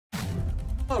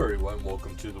Hello everyone,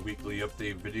 welcome to the weekly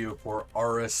update video for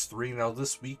RS3. Now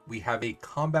this week we have a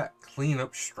combat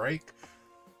cleanup strike.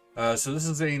 So this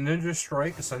is a ninja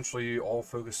strike, essentially all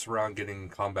focused around getting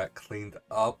combat cleaned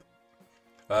up.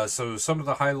 So some of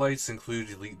the highlights include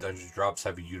elite dungeon drops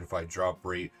have a unified drop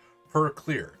rate per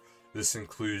clear. This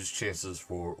includes changes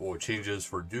for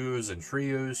duos and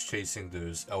trios chasing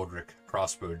those Eldritch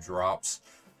crossbow drops.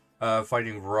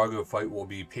 Fighting Virago fight will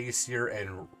be pacier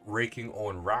and raking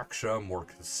on Raksha more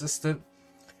consistent.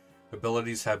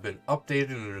 Abilities have been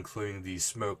updated, including the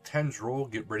Smoke Tendril.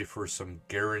 Get ready for some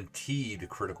guaranteed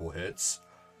critical hits.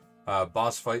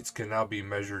 Boss fights can now be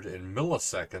measured in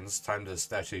milliseconds. Time to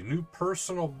snatch a new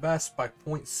personal best by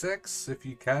 0.6 if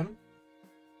you can.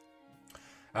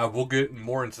 We'll get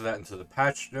more into that into the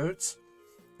patch notes.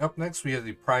 Up next we have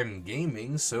the Prime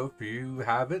Gaming, so if you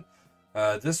have it,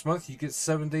 this month you get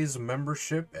 7 days of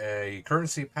membership, a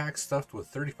currency pack stuffed with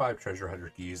 35 treasure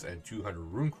hunter keys and 200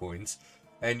 rune coins,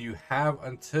 and you have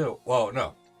until, well,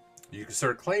 no, you can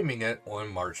start claiming it on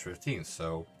March 15th,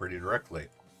 so pretty directly.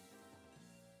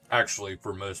 Actually,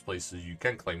 for most places you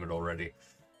can claim it already.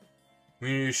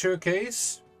 Community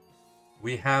Showcase,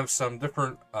 we have some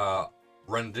different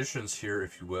renditions here,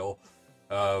 if you will,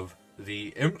 of the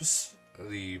imps,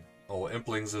 the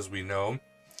implings as we know them.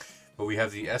 But we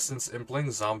have the Essence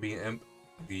Impling, Zombie Imp,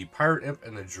 the Pirate Imp,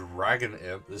 and the Dragon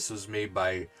Imp. This is made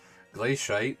by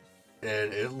Glaciite,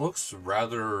 and it looks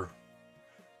rather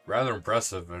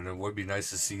impressive, and it would be nice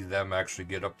to see them actually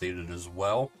get updated as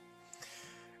well.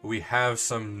 We have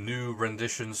some new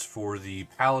renditions for the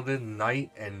Paladin,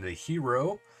 Knight, and the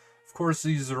Hero. Of course,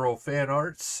 these are all fan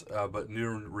arts, but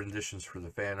new renditions for the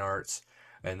fan arts,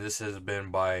 and this has been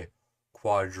by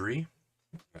Quadri.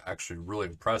 Actually, really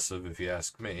impressive if you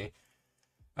ask me.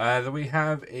 Then we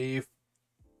have a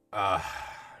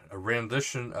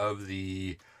rendition of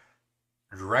the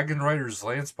Dragon Rider's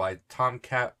Lance by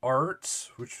Tomcat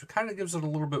Arts, which kind of gives it a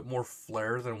little bit more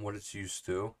flair than what it's used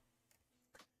to.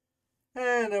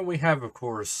 And then we have, of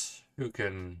course, who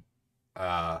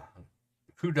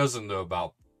doesn't know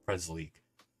about Prezleek?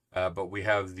 But we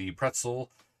have the Pretzel,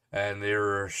 and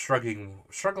they're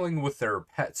struggling with their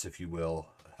pets, if you will.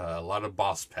 A lot of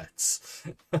boss pets.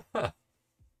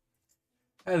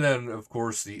 And then, of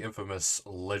course, the infamous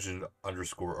Legend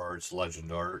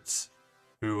Arts,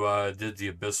 who did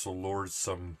the Abyssal Lords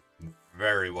some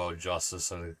very well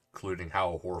justice, including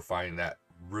how horrifying that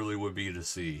really would be to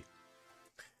see.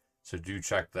 So do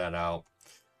check that out.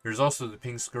 There's also the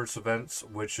Pink Skirts events,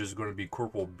 which is going to be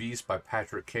Corporal Beast by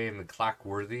Patrick K and the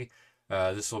Clackworthy.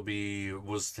 This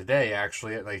was today,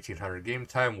 actually, at 1900 game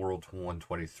time, World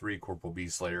 123, Corporal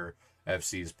Beast Slayer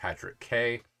FC's Patrick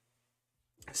K.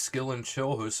 Skill and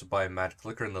Chill, hosted by Matt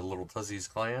Clicker and the Little Tuzzies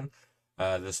clan.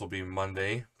 This will be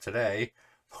Monday, today,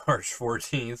 March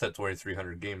 14th at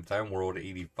 2300 game time, World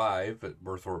 85 at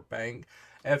Berthorpe Bank.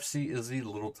 FC is the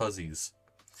Little Tuzzies.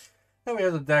 Then we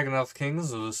have the Dagonoth Kings,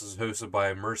 so this is hosted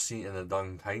by Mercy and the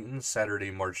Dung Titans,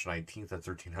 Saturday, March 19th at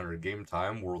 1300 game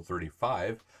time, World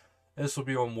 35. This will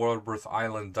be on Wildbirth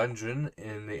Island Dungeon,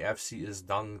 and the FC is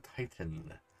Dung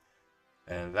Titan.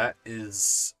 And that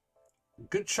is a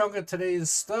good chunk of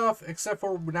today's stuff, except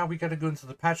for now we got to go into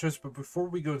the patch notes. But before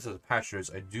we go into the patch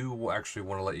notes, I do actually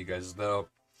want to let you guys know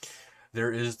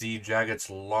there is the Jagex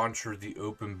launcher. The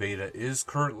open beta is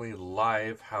currently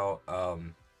live.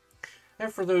 And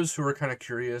for those who are kind of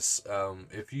curious,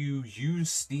 if you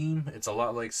use Steam, it's a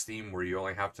lot like Steam, where you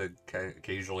only have to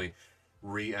occasionally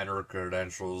re-enter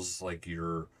credentials, like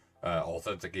your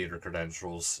authenticator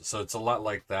credentials. So it's a lot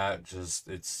like that, just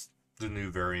it's the new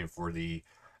variant for the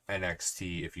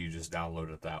NXT if you just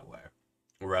download it that way,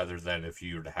 rather than if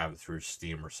you were to have it through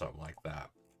Steam or something like that.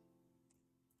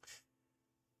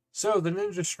 So the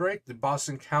Ninja Strike, the boss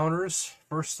encounters.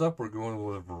 First up, we're going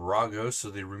with Virago. So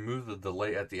they remove the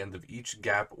delay at the end of each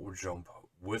gap or jump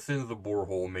within the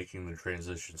borehole, making the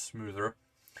transition smoother.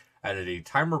 Added a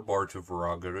timer bar to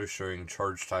Virago, showing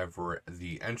charge time for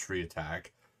the entry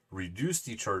attack. Reduced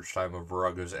the charge time of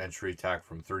Virago's entry attack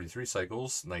from 33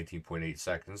 cycles, 19.8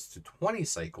 seconds, to 20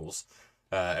 cycles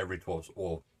every 12,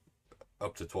 well,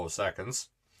 up to 12 seconds.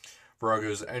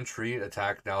 Virago's entry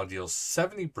attack now deals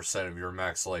 70% of your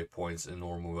max life points in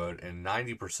normal mode and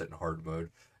 90% in hard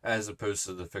mode, as opposed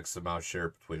to the fixed amount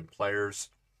shared between players.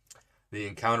 The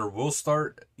encounter will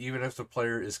start even if the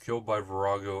player is killed by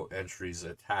Virago entry's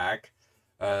attack.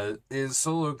 In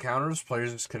solo encounters,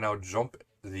 players can now jump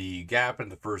the gap in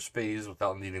the first phase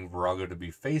without needing Virago to be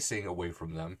facing away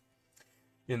from them.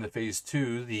 In the phase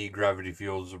 2, the gravity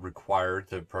fields required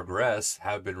to progress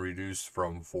have been reduced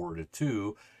from 4 to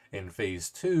 2. In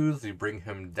phase 2, the bring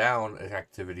him down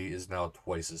activity is now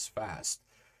twice as fast.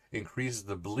 increases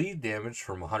the bleed damage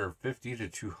from 150 to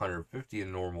 250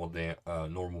 in normal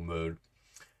mode,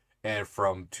 and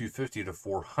from 250 to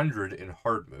 400 in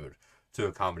hard mode to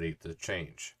accommodate the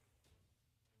change.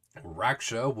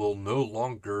 Raksha will no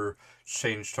longer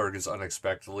change targets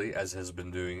unexpectedly, as has been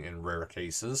doing in rare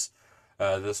cases.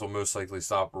 This will most likely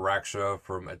stop Raksha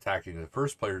from attacking the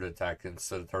first player to attack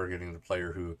instead of targeting the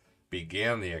player who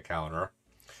began the encounter.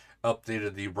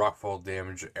 Updated the rockfall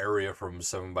damage area from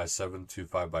 7x7 to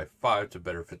 5x5 to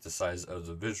better fit the size of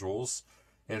the visuals.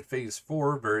 In Phase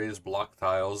 4, various block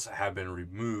tiles have been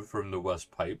removed from the west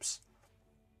pipes.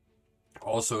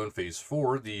 Also in Phase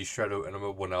 4, the Shadow Enema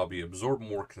will now be absorbed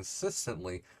more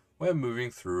consistently when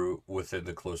moving through within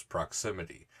the close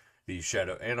proximity. The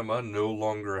Shadow Enema no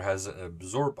longer has an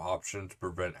absorb option to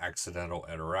prevent accidental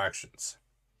interactions.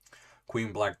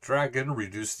 Queen Black Dragon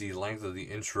reduced the length of the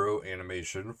intro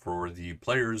animation for the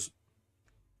players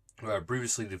who had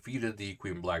previously defeated the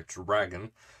Queen Black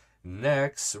Dragon.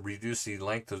 Next, reduced the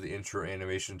length of the intro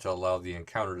animation to allow the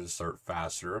encounter to start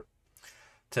faster.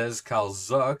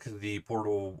 Tezcalzuk, the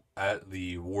portal at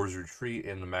the War's Retreat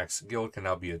in the Max Guild, can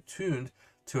now be attuned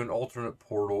to an alternate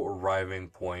portal arriving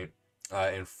point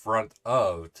in front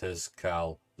of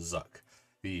Tezcalzuk.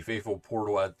 The Faithful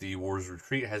portal at the War's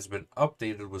Retreat has been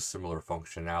updated with similar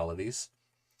functionalities.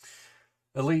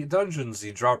 Elite Dungeons,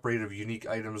 the drop rate of unique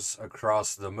items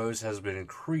across the modes has been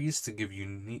increased to give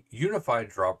unified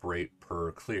drop rate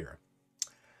per clear.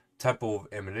 Temple of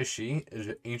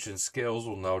Eminishi, Ancient Scales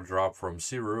will now drop from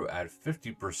 0 at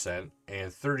 50%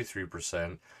 and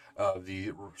 33% of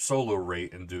the solo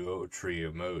rate in duo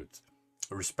trio modes.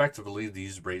 Respectively,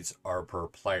 these rates are per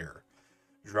player.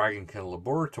 Dragonkin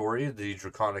Laboratory, the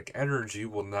Draconic Energy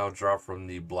will now drop from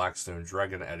the Blackstone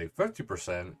Dragon at a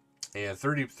 50% and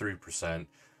 33%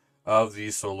 of the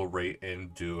solo rate in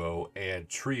duo and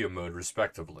trio mode,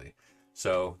 respectively.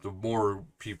 So, the more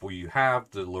people you have,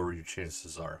 the lower your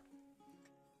chances are.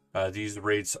 These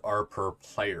rates are per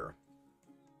player.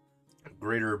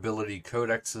 Greater ability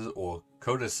codexes or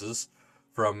codices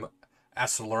from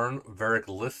Asalarn, Varric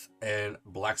Lith, and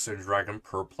Blackstone Dragon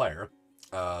per player.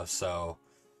 So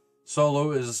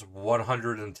solo is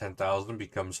 110,000,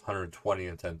 becomes 120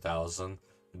 and 10,000.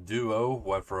 Duo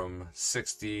went from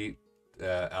 60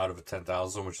 out of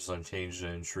 10,000, which is unchanged,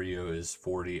 and trio is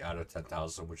 40 out of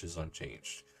 10,000, which is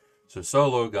unchanged. So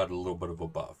solo got a little bit of a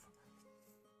buff.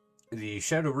 The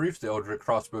Shadow Reef, the Eldritch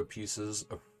crossbow pieces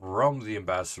from the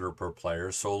Ambassador per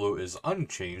player. Solo is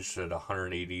unchanged at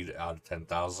 180 out of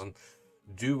 10,000.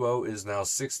 Duo is now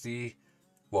 60,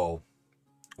 well,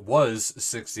 was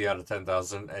 60 out of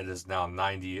 10,000 and is now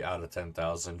 90 out of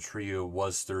 10,000. Trio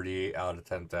was 38 out of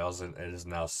 10,000 and is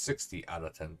now 60 out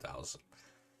of 10,000.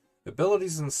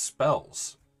 Abilities and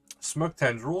spells. Smoke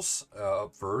Tendrils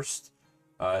up first.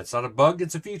 It's not a bug,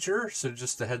 it's a feature, so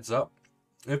just a heads up.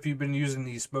 If you've been using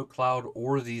the Smoke Cloud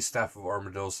or the Staff of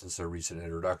Armadillo since their recent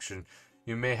introduction,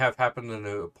 you may have happened to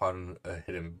know upon a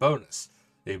hidden bonus.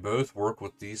 They both work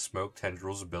with the Smoke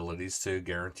Tendrils abilities to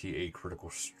guarantee a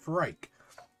critical strike.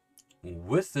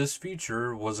 With this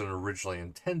feature wasn't originally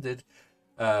intended,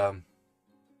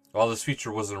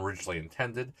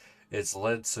 it's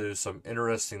led to some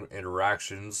interesting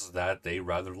interactions that they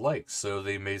rather like. So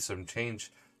they made some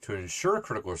change to ensure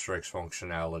critical strikes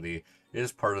functionality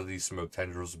is part of the Smoke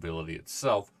Tendrils ability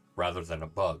itself, rather than a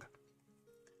bug.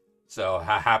 So, a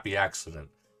happy accident.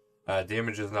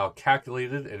 Damage is now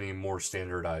calculated in a more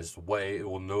standardized way. It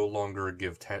will no longer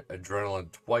give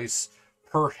adrenaline twice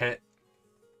per hit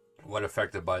when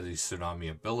affected by the Tsunami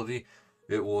ability.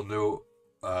 It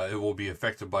will be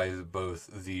affected by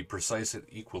both the Precise and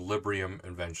Equilibrium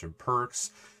Invention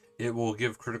perks. It will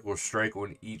give critical strike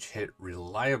when each hit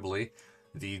reliably.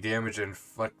 The damage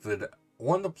inflicted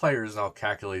on the player is now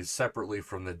calculated separately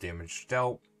from the damage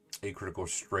dealt. A critical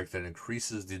strike that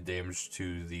increases the damage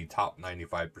to the top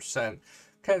 95%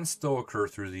 can still occur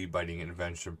through the Biting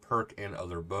Invention perk and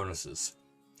other bonuses.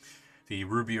 The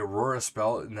Ruby Aurora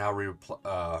spell now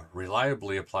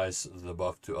reliably applies the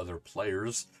buff to other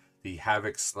players. The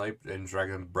Havoc, Snipe, and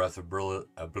Dragon Breath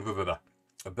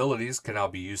abilities can now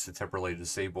be used to temporarily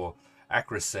disable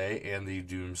Accuracy and the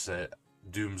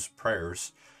Doom's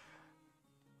Prayers.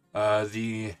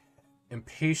 The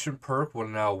Impatient perk will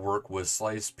now work with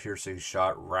Slice, Piercing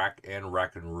Shot, Rack, and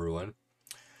Rack and Ruin.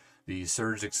 The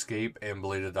Surge, Escape, and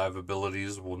Bladed Dive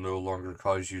abilities will no longer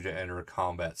cause you to enter a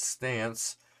combat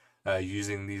stance.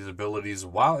 Using these abilities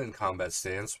while in combat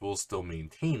stance will still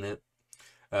maintain it.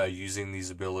 Using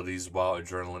these abilities while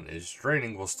adrenaline is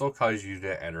draining will still cause you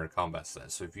to enter a combat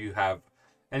stance. So if you have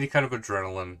any kind of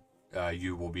adrenaline,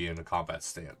 you will be in a combat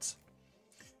stance.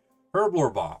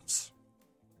 Herblore Bombs.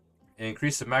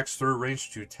 Increased the max throw range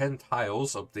to 10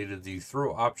 tiles, updated the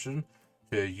throw option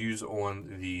to use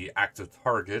on the active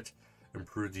target,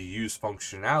 improved the use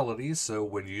functionality, so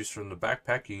when used from the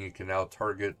backpacking, it can now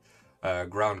target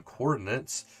ground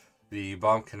coordinates. The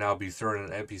bomb can now be thrown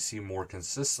at an NPC more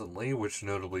consistently, which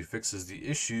notably fixes the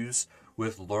issues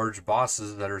with large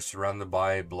bosses that are surrounded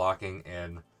by blocking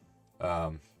and,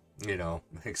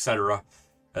 etc.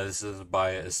 This is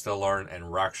by Stellarn and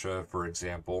Raksha, for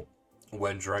example.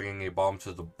 When dragging a bomb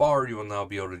to the bar, you will now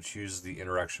be able to choose the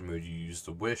interaction mode you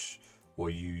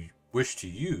wish to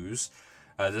use.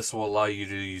 This will allow you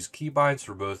to use keybinds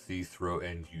for both the throw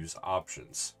and use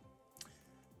options.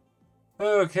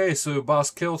 Okay, so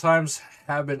boss kill times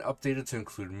have been updated to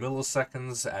include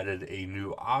milliseconds, added a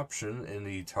new option in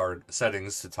the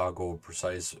settings to toggle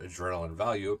precise adrenaline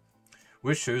value,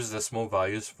 which shows decimal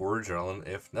values for adrenaline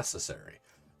if necessary.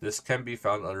 This can be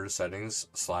found under settings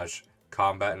 /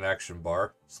 combat and action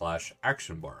bar /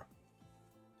 action bar.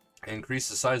 Increase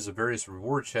the size of various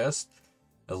reward chests,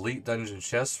 elite dungeon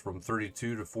chests from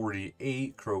 32 to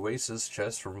 48, Croasis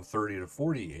chests from 30 to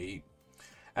 48,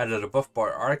 added a buff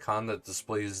bar icon that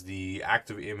displays the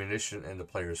active ammunition in the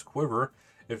player's quiver.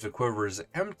 If the quiver is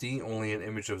empty, only an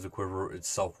image of the quiver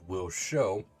itself will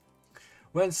show.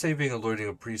 When saving and loading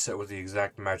a preset with the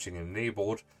exact matching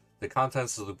enabled, the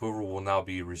contents of the quiver will now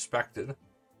be respected.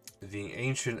 The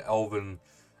Ancient Elven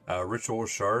Ritual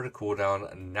Shard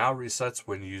cooldown now resets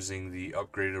when using the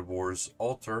upgraded War's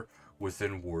Altar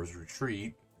within War's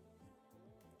Retreat.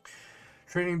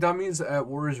 Training dummies at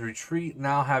Warrior's Retreat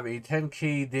now have a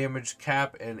 10k damage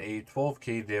cap and a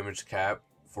 12k damage cap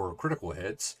for critical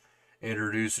hits.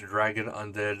 Introduce Dragon,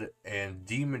 Undead, and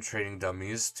Demon training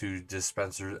dummies to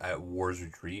dispensers at Warrior's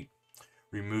Retreat.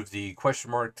 Remove the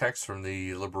question mark text from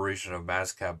the Liberation of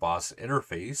Mazcat boss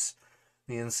interface.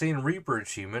 The Insane Reaper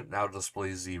achievement now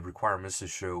displays the requirements to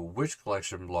show which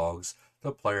collection logs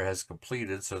the player has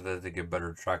completed so that they can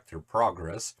better track their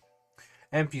progress.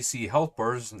 NPC health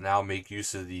bars now make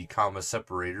use of the comma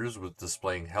separators with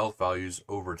displaying health values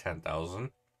over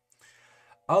 10,000.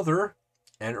 Other,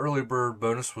 an early bird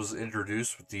bonus was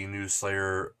introduced with the new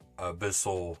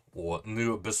Abyssal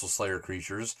Slayer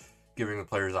creatures, giving the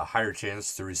players a higher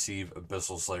chance to receive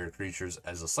Abyssal Slayer creatures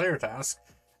as a Slayer task.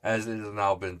 As it has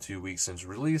now been 2 weeks since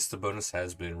release, the bonus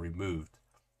has been removed.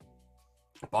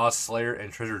 Boss Slayer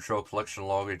and Treasure Trail collection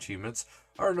log achievements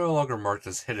are no longer marked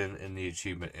as hidden in the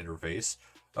achievement interface.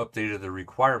 Updated the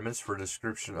requirements for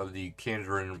description of the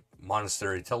Kandarin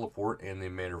Monastery teleport and the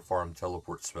Manor Farm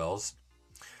teleport spells.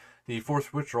 The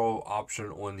fourth withdrawal option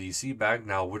on the seed bag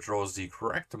now withdraws the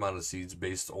correct amount of seeds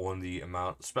based on the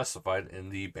amount specified in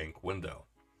the bank window.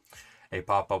 A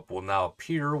pop-up will now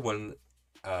appear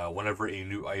whenever a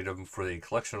new item for the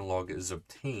collection log is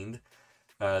obtained.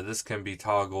 This can be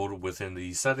toggled within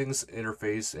the settings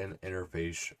interface and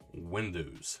interface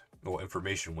windows, or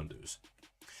information windows.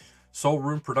 Soul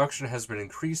rune production has been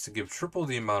increased to give triple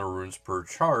the amount of runes per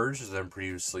charge than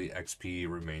previously. XP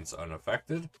remains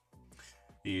unaffected.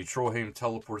 The Trollheim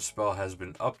teleport spell has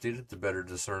been updated to better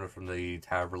discern it from the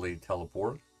Taverley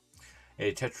teleport.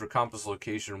 A Tetra compass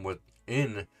location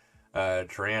within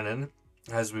Trianon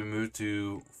has been moved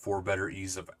for better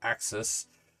ease of access.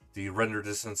 The render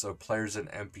distance of players and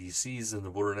NPCs in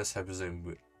the wilderness has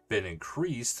been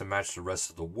increased to match the rest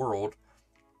of the world.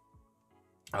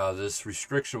 This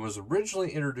restriction was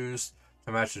originally introduced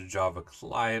to match the Java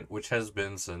client, which has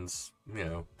been since,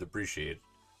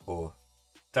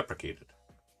 deprecated.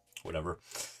 Whatever.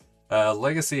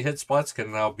 Legacy hit splats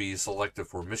can now be selected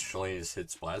for miscellaneous hit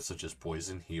splats, such as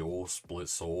poison, heal, split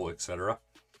soul, etc.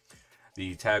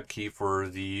 The tab key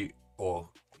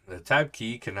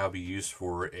can now be used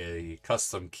for a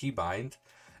custom keybind.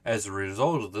 As a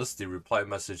result of this, the reply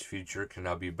message feature can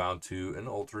now be bound to an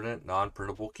alternate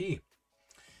non-printable key.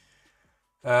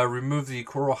 Remove the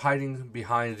coral hiding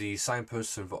behind the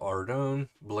signposts of Ardone.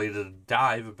 Bladed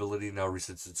Dive ability now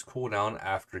resets its cooldown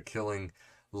after killing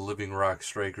Living Rock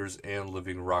Strikers and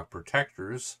Living Rock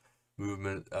Protectors.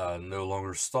 Movement no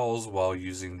longer stalls while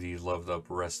using the leveled up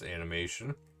rest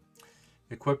animation.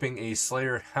 Equipping a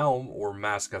Slayer helm or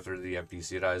mask after the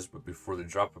NPC dies but before the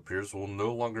drop appears will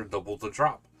no longer double the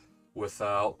drop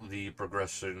without the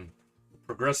progressing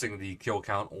the kill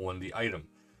count on the item.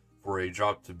 For a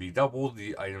drop to be doubled,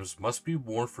 the items must be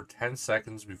worn for 10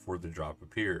 seconds before the drop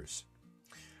appears.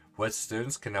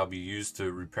 Whetstones can now be used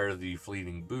to repair the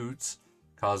fleeting boots.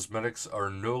 Cosmetics are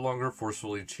no longer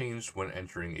forcefully changed when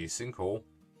entering a sinkhole.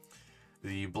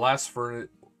 The Blast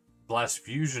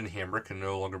Fusion Hammer can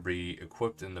no longer be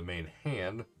equipped in the main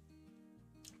hand.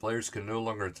 Players can no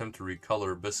longer attempt to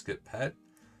recolor Biscuit Pet.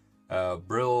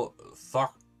 Brill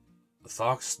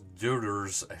Thox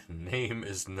Duder's name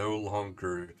is no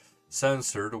longer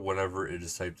censored whenever it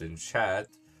is typed in chat.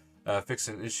 Fix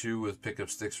an issue with pickup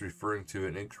sticks referring to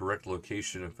an incorrect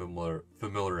location and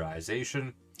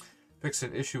familiarization. Fix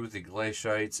an issue with the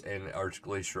glaciites and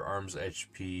Archglacier Arms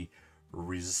HP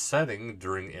resetting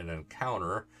during an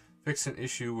encounter. Fix an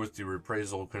issue with the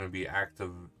reprisal going to be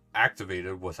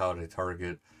activated without a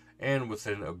target and with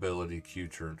an ability Q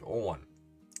turned on.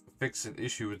 Fix an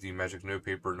issue with the magic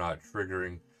notepaper not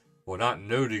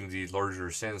noting the larger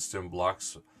sandstone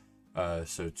blocks,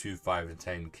 so 2, 5, and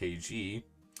 10 kg.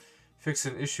 Fix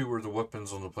an issue where the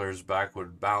weapons on the player's back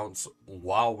would bounce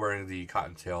while wearing the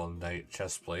Cottontail Knight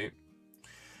chestplate.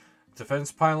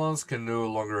 Defense pylons can no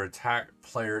longer attack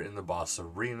player in the boss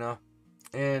arena.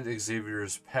 And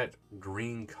Xavier's pet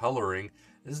green coloring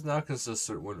is now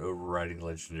consistent when overriding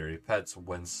legendary pets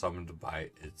when summoned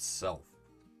by itself.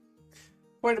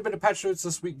 Quite a bit of patch notes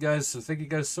this week, guys, so thank you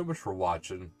guys so much for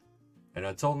watching. And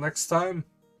until next time,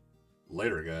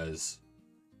 later, guys.